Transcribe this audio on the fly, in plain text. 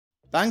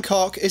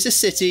Bangkok is a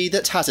city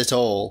that has it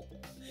all.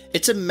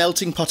 It's a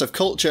melting pot of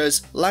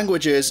cultures,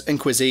 languages and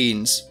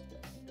cuisines.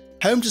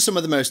 Home to some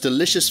of the most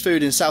delicious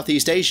food in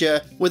Southeast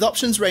Asia, with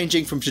options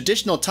ranging from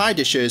traditional Thai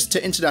dishes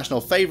to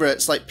international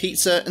favourites like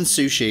pizza and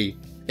sushi.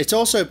 It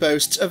also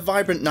boasts a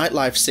vibrant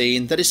nightlife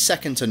scene that is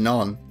second to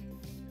none.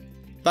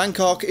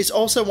 Bangkok is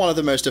also one of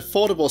the most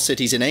affordable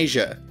cities in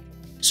Asia.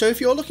 So if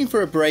you're looking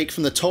for a break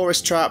from the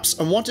tourist traps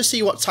and want to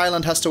see what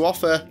Thailand has to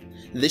offer,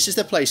 this is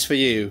the place for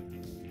you.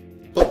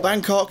 But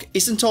Bangkok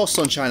isn't all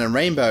sunshine and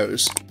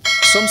rainbows.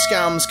 Some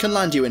scams can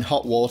land you in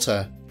hot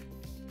water.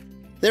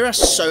 There are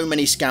so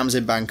many scams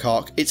in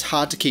Bangkok, it's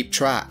hard to keep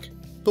track.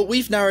 But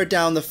we've narrowed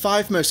down the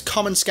 5 most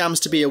common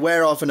scams to be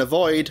aware of and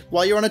avoid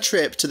while you're on a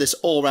trip to this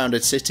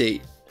all-rounded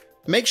city.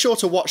 Make sure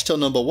to watch till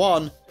number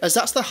 1, as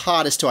that's the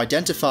hardest to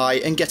identify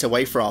and get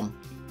away from.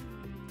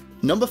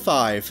 Number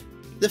 5.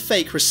 The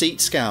fake receipt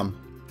scam.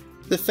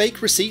 The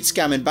fake receipt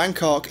scam in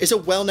Bangkok is a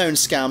well-known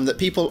scam that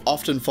people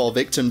often fall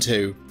victim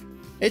to.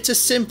 It's a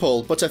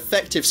simple but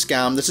effective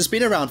scam that has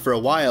been around for a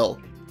while,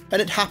 and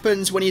it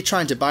happens when you're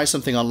trying to buy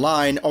something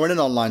online or in an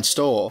online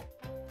store.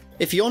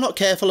 If you're not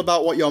careful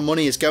about what your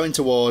money is going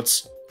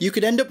towards, you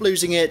could end up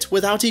losing it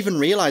without even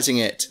realising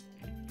it.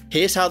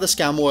 Here's how the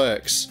scam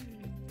works.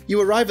 You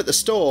arrive at the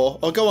store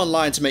or go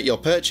online to make your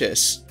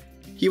purchase.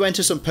 You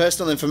enter some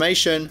personal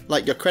information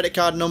like your credit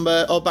card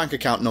number or bank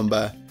account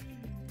number.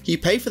 You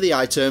pay for the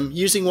item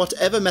using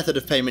whatever method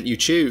of payment you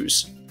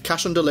choose,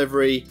 cash on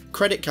delivery,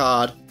 credit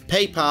card,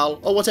 PayPal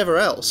or whatever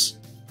else,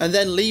 and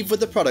then leave with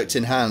the product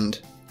in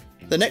hand.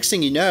 The next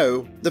thing you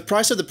know, the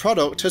price of the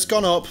product has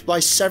gone up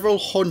by several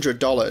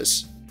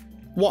 $100s.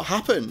 What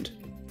happened?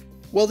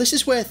 Well, this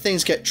is where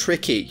things get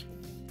tricky.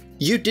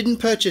 You didn't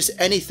purchase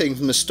anything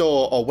from the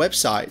store or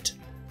website.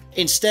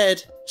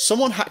 Instead,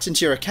 someone hacked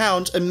into your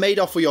account and made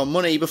off with your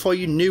money before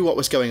you knew what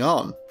was going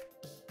on.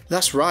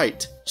 That's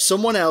right,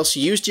 someone else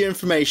used your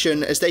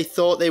information as they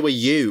thought they were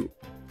you.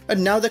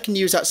 And now they can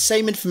use that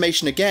same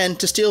information again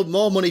to steal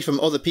more money from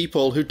other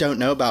people who don't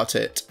know about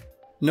it.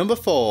 Number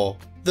 4.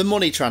 The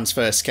money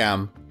transfer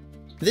scam.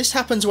 This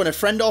happens when a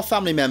friend or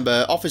family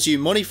member offers you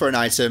money for an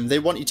item they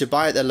want you to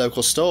buy at their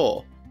local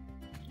store.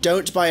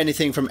 Don't buy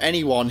anything from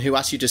anyone who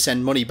asks you to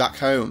send money back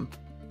home.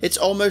 It's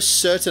almost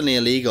certainly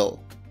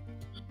illegal.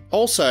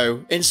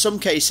 Also, in some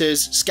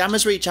cases,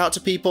 scammers reach out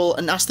to people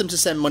and ask them to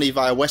send money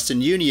via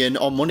Western Union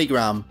or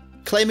MoneyGram,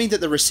 claiming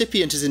that the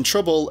recipient is in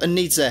trouble and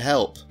needs their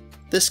help.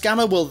 The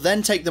scammer will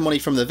then take the money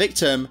from the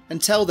victim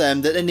and tell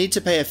them that they need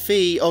to pay a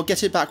fee or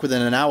get it back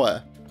within an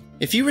hour.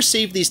 If you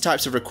receive these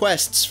types of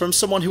requests from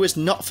someone who is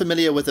not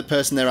familiar with the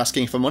person they're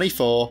asking for money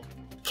for,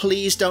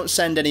 please don't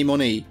send any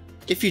money.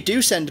 If you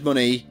do send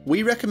money,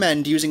 we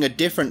recommend using a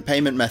different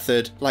payment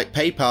method like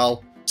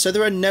PayPal, so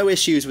there are no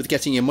issues with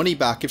getting your money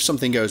back if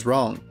something goes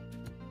wrong.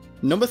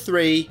 Number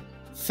 3.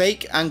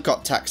 Fake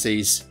Angkot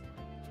taxis.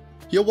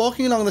 You're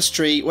walking along the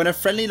street when a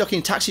friendly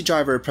looking taxi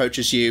driver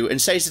approaches you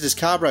and says that his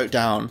car broke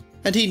down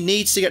and he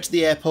needs to get to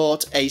the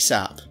airport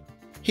ASAP.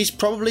 He's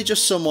probably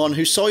just someone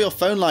who saw your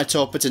phone light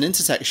up at an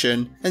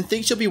intersection and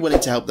thinks you'll be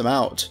willing to help them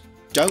out.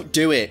 Don't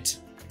do it.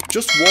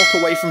 Just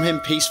walk away from him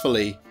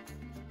peacefully.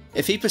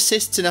 If he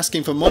persists in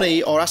asking for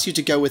money or asks you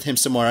to go with him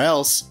somewhere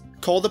else,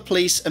 call the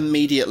police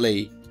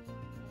immediately.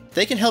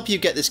 They can help you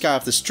get this guy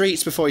off the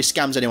streets before he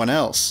scams anyone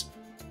else.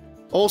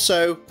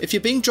 Also, if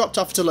you're being dropped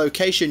off at a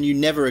location you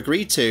never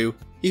agreed to,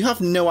 you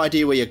have no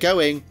idea where you're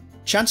going,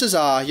 chances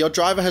are your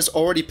driver has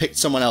already picked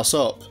someone else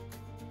up.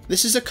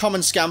 This is a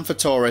common scam for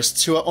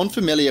tourists who are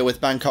unfamiliar with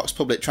Bangkok's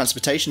public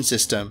transportation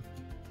system.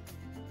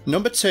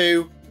 Number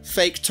 2.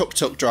 Fake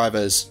tuk-tuk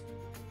drivers.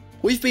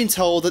 We've been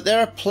told that there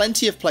are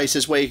plenty of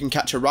places where you can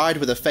catch a ride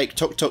with a fake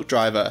tuk-tuk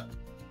driver,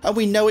 and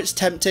we know it's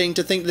tempting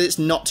to think that it's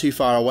not too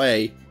far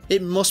away.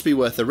 It must be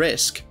worth the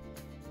risk.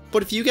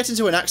 But if you get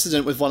into an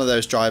accident with one of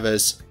those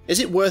drivers, is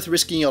it worth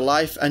risking your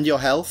life and your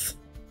health?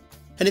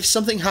 And if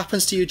something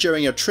happens to you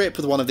during your trip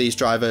with one of these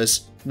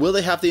drivers, will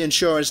they have the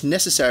insurance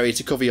necessary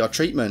to cover your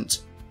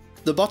treatment?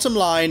 The bottom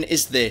line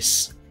is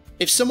this.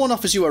 If someone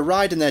offers you a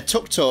ride in their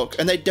tuk-tuk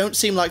and they don't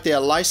seem like they are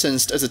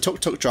licensed as a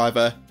tuk-tuk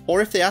driver,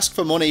 or if they ask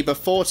for money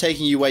before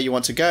taking you where you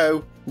want to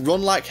go,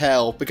 run like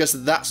hell,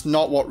 because that's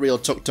not what real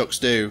tuk-tuks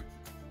do.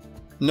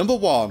 Number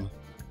 1.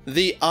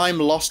 The I'm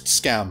lost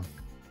scam.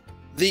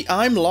 The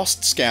I'm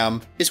lost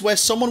scam is where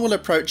someone will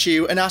approach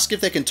you and ask if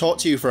they can talk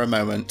to you for a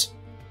moment.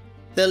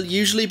 They'll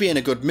usually be in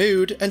a good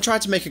mood and try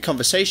to make a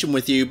conversation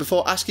with you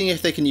before asking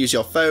if they can use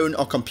your phone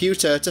or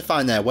computer to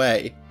find their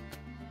way.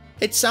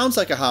 It sounds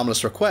like a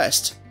harmless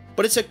request,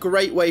 but it's a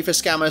great way for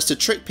scammers to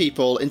trick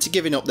people into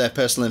giving up their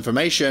personal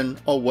information,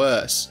 or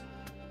worse.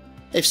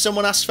 If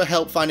someone asks for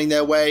help finding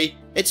their way,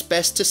 it's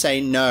best to say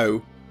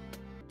no.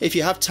 If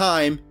you have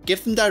time,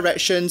 give them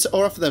directions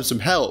or offer them some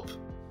help.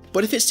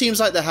 But if it seems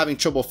like they're having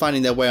trouble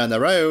finding their way on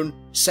their own,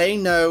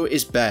 saying no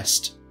is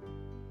best.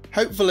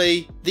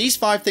 Hopefully, these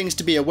 5 things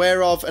to be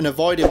aware of and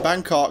avoid in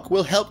Bangkok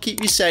will help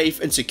keep you safe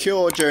and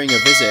secure during your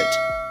visit.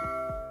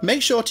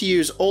 Make sure to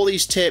use all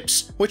these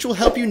tips, which will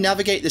help you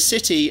navigate the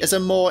city as a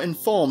more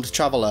informed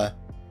traveller.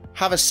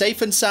 Have a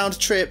safe and sound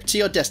trip to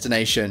your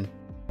destination.